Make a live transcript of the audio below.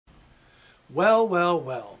Well, well,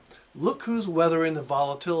 well. Look who's weathering the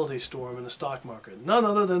volatility storm in the stock market. None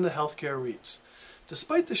other than the healthcare REITs.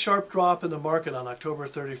 Despite the sharp drop in the market on October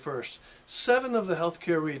 31st, 7 of the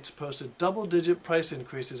healthcare REITs posted double-digit price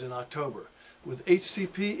increases in October, with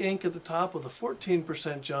HCP Inc. at the top with a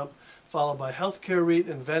 14% jump, followed by Healthcare REIT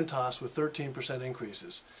and Ventas with 13%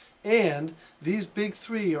 increases. And these big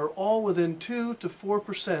three are all within 2 to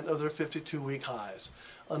 4% of their 52-week highs.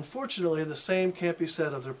 Unfortunately, the same can't be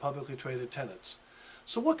said of their publicly traded tenants.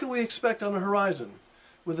 So what can we expect on the horizon?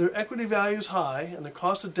 With their equity values high and the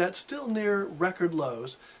cost of debt still near record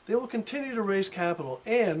lows, they will continue to raise capital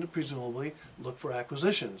and, presumably, look for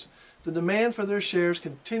acquisitions. The demand for their shares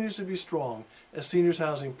continues to be strong, as Seniors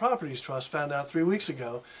Housing Properties Trust found out 3 weeks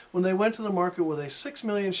ago when they went to the market with a 6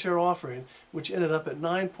 million share offering, which ended up at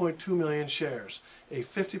 9.2 million shares, a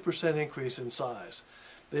 50% increase in size.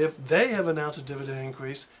 They have announced a dividend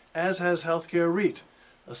increase, as has Healthcare REIT.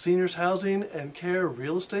 A seniors housing and care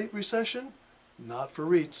real estate recession? Not for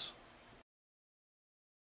REITs.